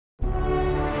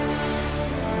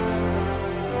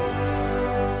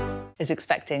is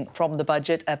expecting from the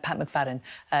budget. Pat McFadden,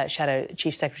 Shadow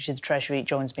Chief Secretary of the Treasury,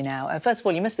 joins me now. First of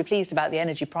all, you must be pleased about the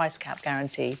energy price cap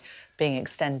guarantee being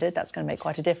extended. That's going to make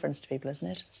quite a difference to people, isn't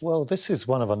it? Well, this is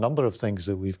one of a number of things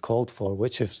that we've called for,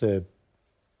 which, if the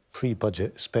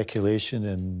pre-budget speculation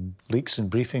and leaks and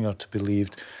briefing are to be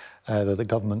believed, that the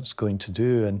government's going to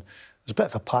do. And there's a bit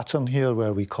of a pattern here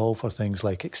where we call for things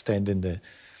like extending the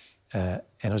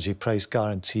energy price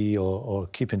guarantee or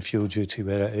keeping fuel duty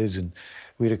where it is. And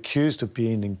we're accused of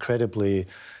being incredibly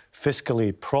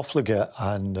fiscally profligate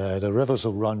and the rivers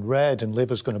will run red and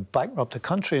Labour's going to bankrupt the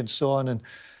country and so on. And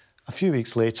a few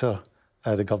weeks later,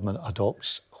 the government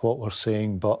adopts what we're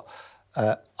saying. But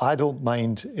I don't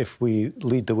mind if we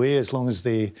lead the way as long as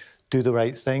they do the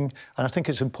right thing. And I think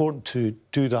it's important to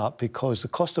do that because the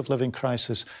cost of living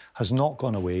crisis has not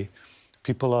gone away.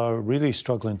 People are really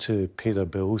struggling to pay their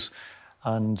bills.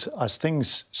 And as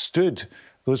things stood,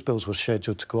 those bills were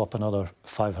scheduled to go up another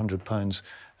 £500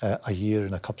 a year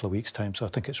in a couple of weeks' time. So I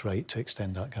think it's right to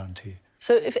extend that guarantee.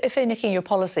 So if they're nicking your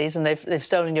policies and they've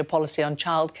stolen your policy on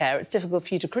childcare, it's difficult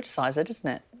for you to criticise it, isn't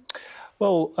it?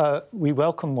 Well, we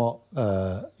welcome what,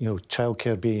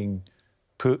 childcare being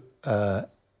put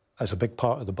as a big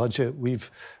part of the budget.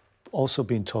 We've also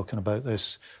been talking about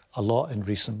this a lot in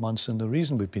recent months, and the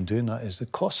reason we've been doing that is the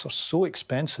costs are so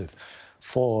expensive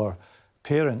for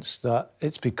parents that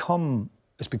it's become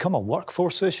a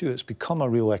workforce issue, it's become a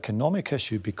real economic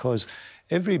issue, because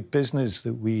every business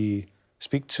that we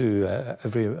speak to,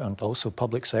 and also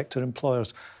public sector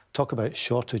employers, talk about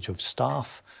shortage of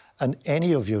staff. And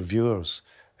any of your viewers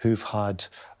who've had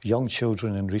young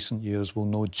children in recent years will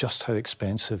know just how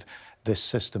expensive this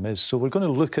system is. So we're going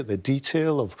to look at the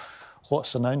detail of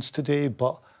what's announced today,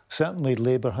 but certainly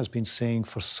Labour has been saying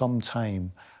for some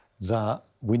time that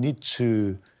we need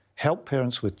to help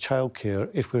parents with childcare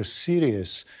if we're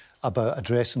serious about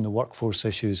addressing the workforce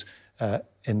issues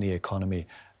in the economy.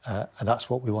 And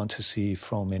that's what we want to see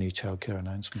from any childcare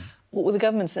announcement. Well, the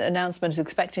government's announcement is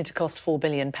expecting to cost £4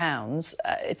 billion.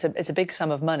 It's a big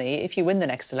sum of money. If you win the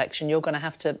next election, you're going to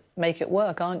have to make it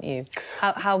work, aren't you?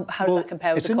 How does that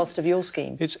compare with the cost of your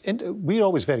scheme? We're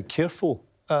always very careful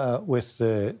with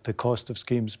the cost of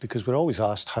schemes because we're always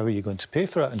asked, how are you going to pay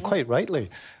for it? And quite rightly,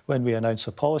 when we announce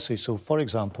a policy. So, for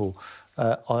example,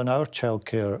 on our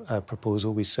childcare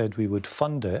proposal, we said we would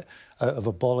fund it out of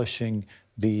abolishing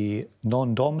the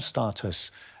non-dom status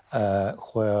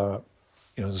where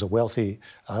there's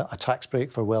a tax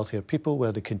break for wealthier people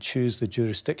where they can choose the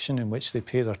jurisdiction in which they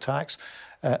pay their tax.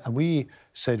 And we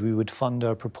said we would fund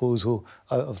our proposal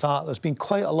out of that. There's been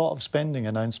quite a lot of spending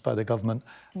announced by the government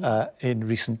in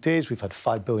recent days. We've had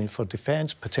 £5 billion for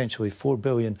defence, potentially £4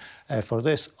 billion for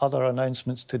this. Other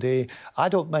announcements today. I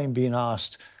don't mind being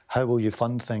asked, how will you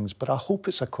fund things? But I hope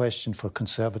it's a question for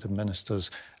Conservative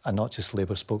ministers and not just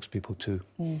Labour spokespeople too.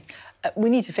 We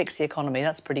need to fix the economy,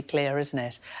 that's pretty clear, isn't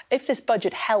it? If this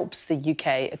budget helps the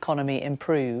UK economy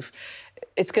improve,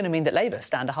 it's going to mean that Labour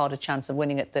stand a harder chance of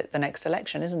winning at the next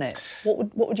election, isn't it?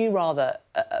 What would you rather,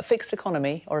 a fixed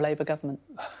economy or a Labour government?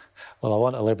 Well, I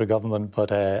want a Labour government,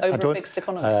 but over a fixed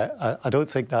economy? I don't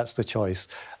think that's the choice.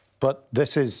 But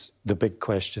this is the big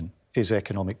question, is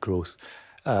economic growth.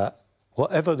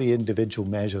 Whatever the individual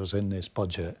measures in this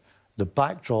budget, the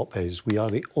backdrop is we are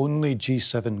the only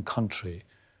G7 country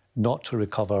not to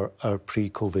recover our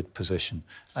pre-COVID position.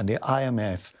 And the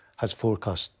IMF has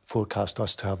forecast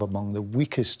us to have among the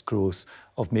weakest growth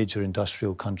of major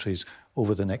industrial countries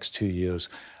over the next 2 years.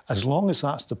 As long as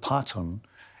that's the pattern,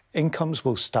 incomes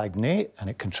will stagnate and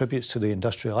it contributes to the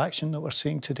industrial action that we're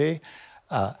seeing today.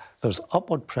 There's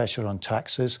upward pressure on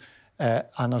taxes.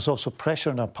 And there's also pressure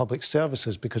on our public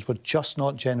services because we're just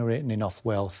not generating enough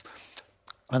wealth.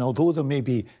 And although there may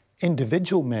be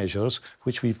individual measures,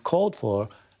 which we've called for,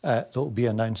 that will be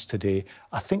announced today,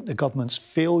 I think the government's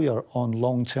failure on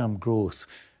long-term growth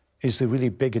is the really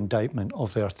big indictment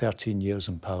of their 13 years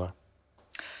in power.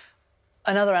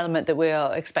 Another element that we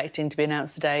are expecting to be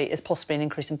announced today is possibly an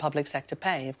increase in public sector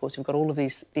pay. Of course, we've got all of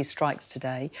these strikes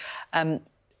today.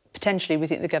 Potentially, we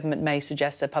think the government may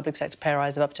suggest a public sector pay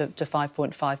rise of up to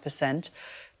 5.5%.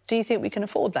 Do you think we can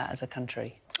afford that as a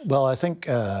country? Well, I think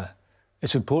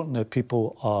it's important that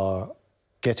people are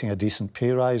getting a decent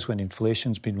pay rise when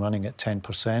inflation's been running at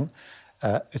 10%.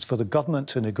 It's for the government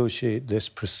to negotiate this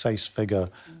precise figure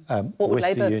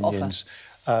with the unions.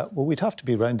 Well, we'd have to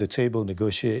be round the table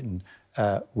negotiating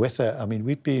with it. I mean,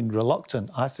 we've been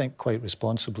reluctant, I think quite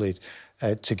responsibly,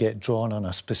 to get drawn on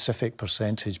a specific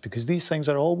percentage because these things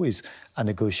are always a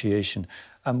negotiation.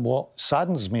 And what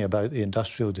saddens me about the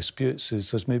industrial disputes is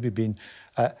there's maybe been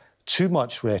too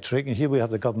much rhetoric, and here we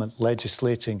have the government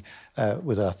legislating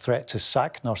with a threat to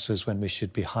sack nurses when we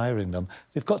should be hiring them.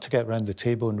 They've got to get round the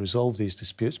table and resolve these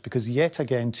disputes, because yet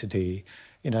again today,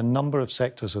 in a number of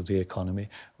sectors of the economy,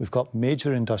 we've got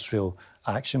major industrial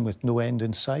action with no end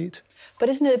in sight. But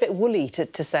isn't it a bit woolly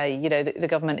to say, you know, the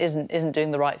government isn't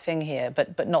doing the right thing here,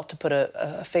 but not to put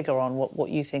a figure on what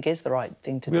you think is the right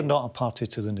thing to do? We're not a party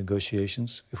to the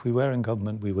negotiations. If we were in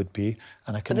government, we would be.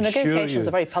 And I can assure you... But the negotiations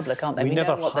are very public, aren't they? We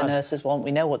know what the nurses want,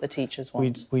 we know what the teachers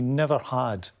want. We never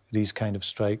had these kind of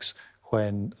strikes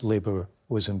when Labour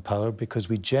was in power, because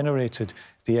we generated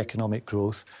the economic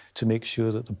growth to make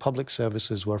sure that the public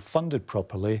services were funded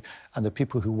properly and the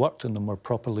people who worked in them were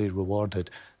properly rewarded.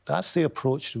 That's the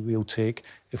approach that we'll take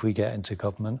if we get into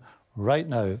government. Right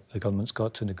now, the government's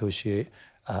got to negotiate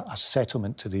a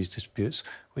settlement to these disputes,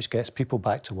 which gets people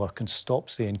back to work and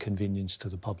stops the inconvenience to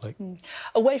the public.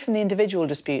 Away from the individual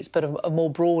disputes, but a more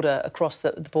broader, across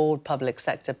the board public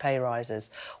sector pay rises,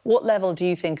 what level do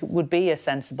you think would be a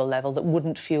sensible level that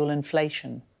wouldn't fuel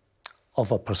inflation?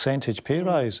 Of a percentage pay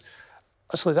rise?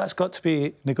 Actually, that's got to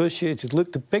be negotiated.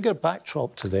 Look, the bigger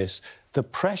backdrop to this, the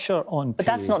pressure on pay... But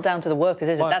that's not down to the workers,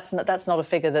 is it? That's not a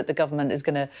figure that the government is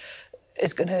going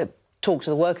to talk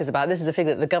to the workers about. This is a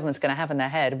figure that the government's going to have in their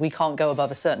head. We can't go above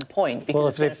a certain point because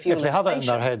it's going to fuel inflation. If they have it in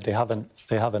their head,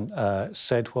 they haven't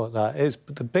said what that is.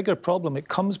 But the bigger problem, it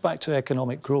comes back to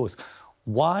economic growth.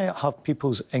 Why have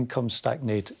people's incomes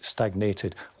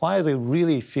stagnated? Why are they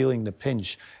really feeling the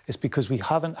pinch? It's because we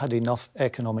haven't had enough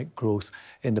economic growth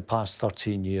in the past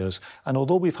 13 years. And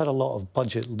although we've had a lot of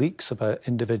budget leaks about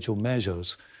individual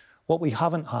measures, what we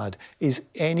haven't had is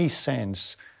any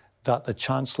sense that the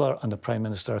Chancellor and the Prime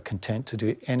Minister are content to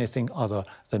do anything other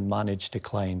than manage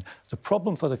decline. The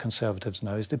problem for the Conservatives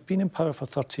now is they've been in power for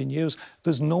 13 years.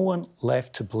 There's no one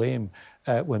left to blame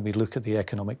when we look at the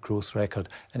economic growth record.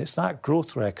 And it's that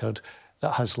growth record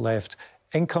that has left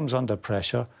incomes under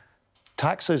pressure,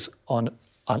 taxes on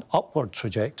an upward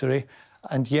trajectory,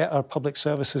 and yet our public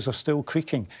services are still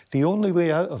creaking. The only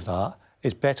way out of that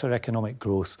is better economic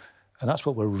growth. And that's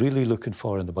what we're really looking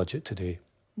for in the budget today.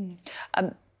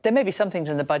 There may be some things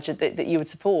in the budget that you would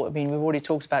support. I mean, we've already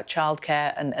talked about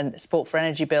childcare and support for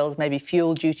energy bills, maybe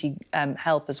fuel duty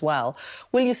help as well.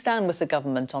 Will you stand with the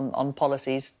government on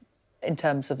policies in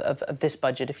terms of this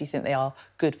budget if you think they are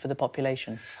good for the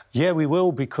population? Yeah, we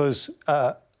will, because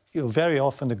very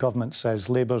often the government says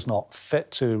Labour's not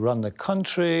fit to run the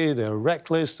country, they're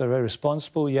reckless, they're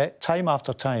irresponsible, yet time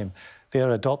after time they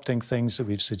are adopting things that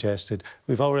we've suggested.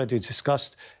 We've already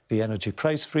discussed the energy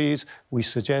price freeze. We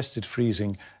suggested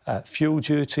freezing fuel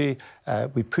duty.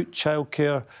 We put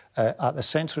childcare at the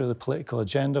centre of the political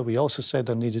agenda. We also said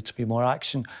there needed to be more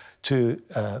action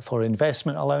for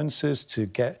investment allowances, to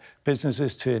get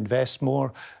businesses to invest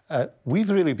more. We've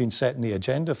really been setting the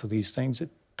agenda for these things. It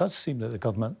does seem that the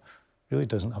government really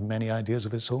doesn't have many ideas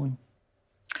of its own.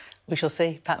 We shall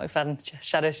see. Pat McFadden,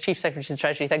 Shadow's Chief Secretary of the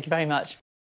Treasury, thank you very much.